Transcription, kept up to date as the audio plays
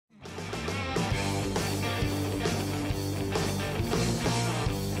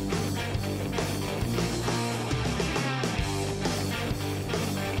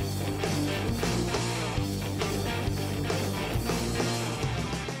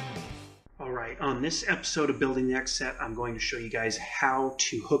Alright, on this episode of Building the Exocet, I'm going to show you guys how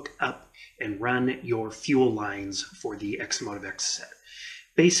to hook up and run your fuel lines for the Exomotive Exocet.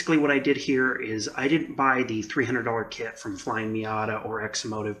 Basically what I did here is I didn't buy the $300 kit from Flying Miata or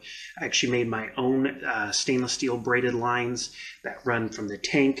Exomotive. I actually made my own stainless steel braided lines that run from the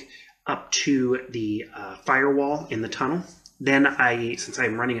tank up to the firewall in the tunnel. Then since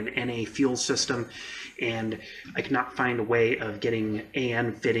I'm running an NA fuel system and I could not find a way of getting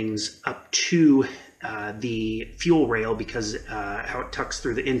AN fittings up to the fuel rail because how it tucks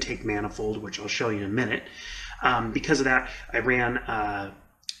through the intake manifold, which I'll show you in a minute. Because of that, I ran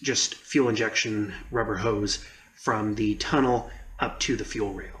just fuel injection rubber hose from the tunnel up to the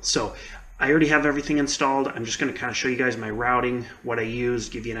fuel rail. So I already have everything installed. I'm just going to kind of show you guys my routing, what I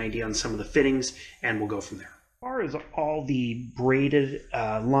used, give you an idea on some of the fittings, and we'll go from there. As far as all the braided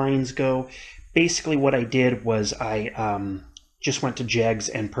lines go, basically what I did was I just went to Jegs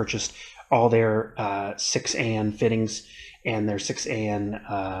and purchased all their 6AN fittings and their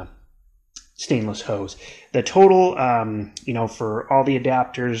 6AN stainless hose. The total, for all the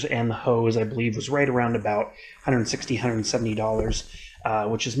adapters and the hose, I believe was right around about $160,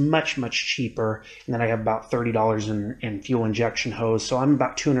 $170, which is much, much cheaper. And then I have about $30 in fuel injection hose, so I'm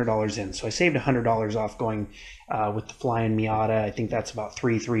about $200 in. So I saved $100 off going with the Flying Miata. I think that's about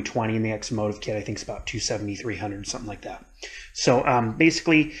 $320, and the Exomotive kit I think is about $270, $300, something like that. So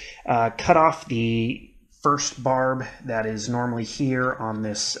basically, cut off the first barb that is normally here on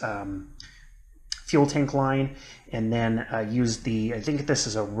this fuel tank line, and then use I think this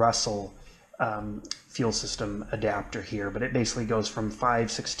is a Russell fuel system adapter here, but it basically goes from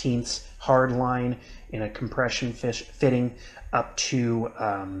 5/16 hard line in a compression fitting up to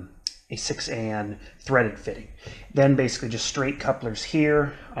a 6AN threaded fitting. Then basically just straight couplers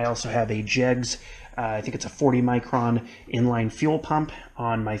here. I also have a Jegs, I think it's a 40 micron inline fuel pump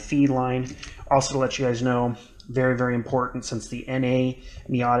on my feed line. Also to let you guys know, very, very important, since the NA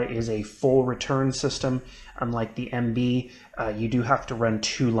Miata is a full return system, unlike the MB, you do have to run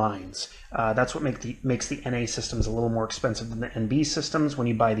two lines. That's what makes the NA systems a little more expensive than the NB systems when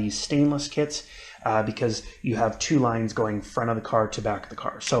you buy these stainless kits, because you have two lines going front of the car to back of the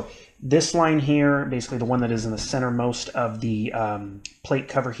car. So this line here, basically the one that is in the centermost of the plate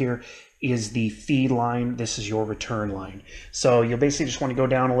cover here, is the feed line. This is your return line. So you'll basically just want to go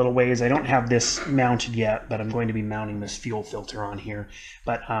down a little ways. I don't have this mounted yet, but I'm going to be mounting this fuel filter on here.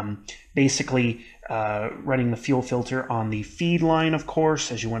 But basically running the fuel filter on the feed line, of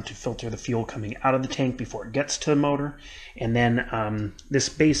course, as you want to filter the fuel coming out of the tank before it gets to the motor. And then this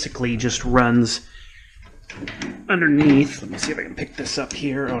basically just runs underneath. Let me see if I can pick this up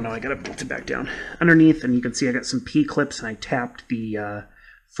here. Oh no, I gotta bolt it back down. Underneath, and you can see I got some P-clips, and I tapped the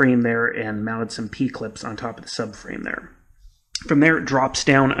frame there and mounted some P-clips on top of the subframe there. From there it drops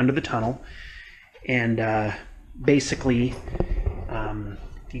down under the tunnel, and basically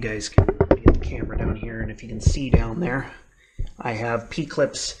if you guys can get the camera down here, and if you can see down there, I have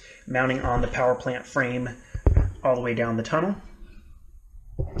P-clips mounting on the power plant frame all the way down the tunnel.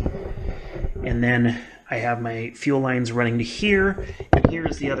 And then I have my fuel lines running to here, and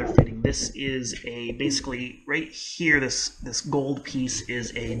here's the other fitting. This is basically right here, this gold piece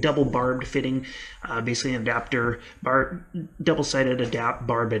is a double barbed fitting, basically an adapter, double-sided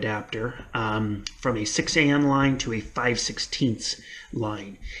barb adapter from a 6AN line to a 5/16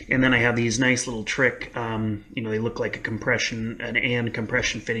 line. And then I have these nice little trick, they look like an AN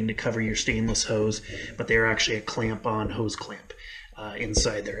compression fitting to cover your stainless hose, but they're actually a clamp-on hose clamp.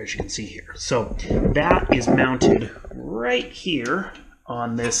 Inside there, as you can see here. So that is mounted right here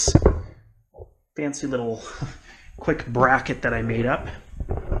on this fancy little quick bracket that I made up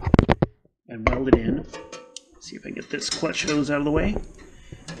and welded in. Let's see if I can get this clutch hose out of the way.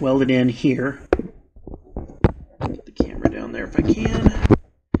 Welded in here. Get the camera down there if I can.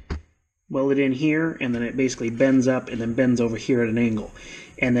 Welded in here, and then it basically bends up and then bends over here at an angle.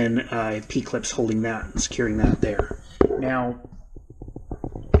 And then P-clips holding that and securing that there. Now,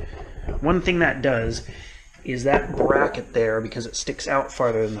 one thing that does is that bracket there, because it sticks out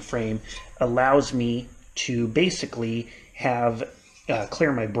farther than the frame, allows me to basically have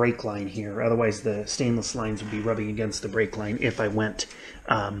clear my brake line here. Otherwise the stainless lines would be rubbing against the brake line if I went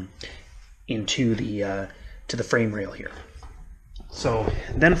into to the frame rail here. So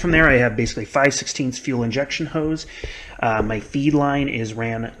then from there I have basically 5/16 fuel injection hose. My feed line is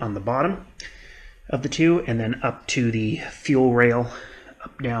ran on the bottom of the two, and then up to the fuel rail,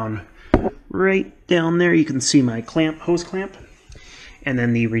 up down right down there you can see my hose clamp, and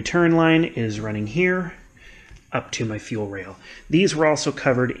then the return line is running here up to my fuel rail. These were also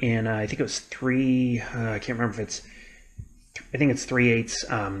covered in I think it was I can't remember if it's I think it's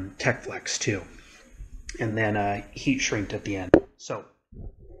 3/8 Tech Flex too, and then heat shrinked at the end. So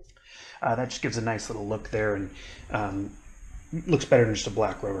that just gives a nice little look there, and looks better than just a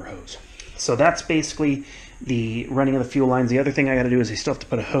black rubber hose. So that's basically the running of the fuel lines. The other thing I got to do is I still have to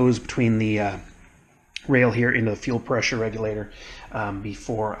put a hose between the rail here into the fuel pressure regulator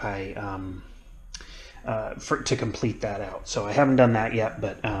before I to complete that out. So I haven't done that yet,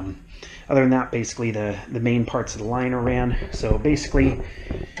 but other than that, basically the main parts of the line are ran. So basically,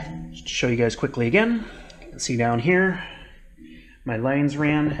 just to show you guys quickly again, you can see down here my lines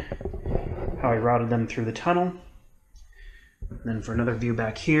ran, how I routed them through the tunnel. And then for another view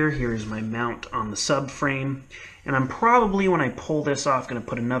back here, here's my mount on the subframe. And I'm probably, when I pull this off, going to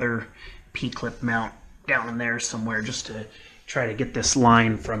put another P-clip mount down in there somewhere just to try to get this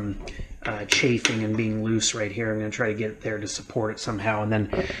line from chafing and being loose right here. I'm going to try to get it there to support it somehow. And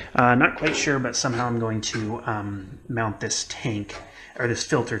then, not quite sure, but somehow I'm going to mount this tank, or this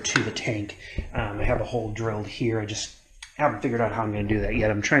filter to the tank. I have a hole drilled here. I just haven't figured out how I'm going to do that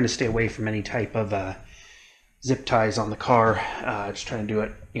yet. I'm trying to stay away from any type of zip ties on the car. Just trying to do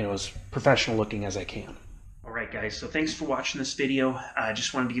it, you know, as professional looking as I can. Alright guys, so thanks for watching this video. I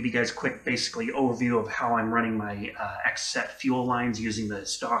just wanted to give you guys a quick basically overview of how I'm running my Exocet fuel lines using the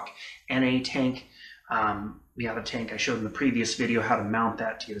stock NA tank. We have a tank I showed in the previous video how to mount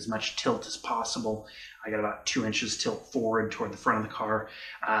that to get as much tilt as possible. I got about 2 inches tilt forward toward the front of the car.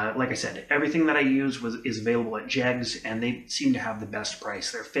 Like I said, everything that I use is available at Jegs, and they seem to have the best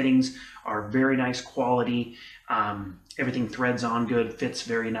price. Their fittings are very nice quality. Everything threads on good, fits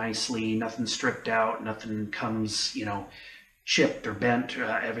very nicely, nothing stripped out, nothing comes, you know, chipped or bent.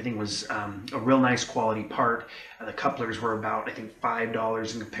 Everything was a real nice quality part. The couplers were about, I think,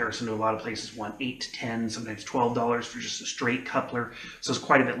 $5 in comparison to a lot of places want $8 to $10, sometimes $12 for just a straight coupler. So it's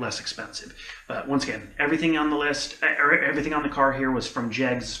quite a bit less expensive. But once again, everything on the list, or everything on the car here was from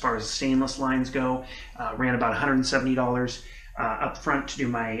Jegs as far as stainless lines go. Ran about $170. Up front to do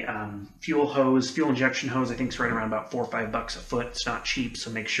my fuel injection hose. I think it's right around about $4 or $5 a foot. It's not cheap, so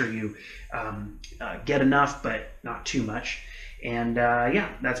make sure you get enough, but not too much. And yeah,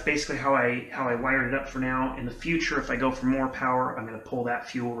 that's basically how I wired it up for now. In the future, if I go for more power, I'm going to pull that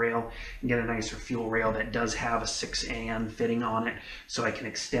fuel rail and get a nicer fuel rail that does have a 6AN fitting on it, so I can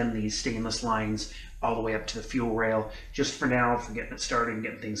extend these stainless lines all the way up to the fuel rail. Just for now, for getting it started and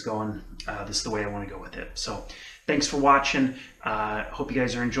getting things going, this is the way I want to go with it. So thanks for watching. Hope you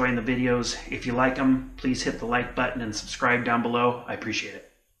guys are enjoying the videos. If you like them, please hit the like button and subscribe down below. I appreciate it.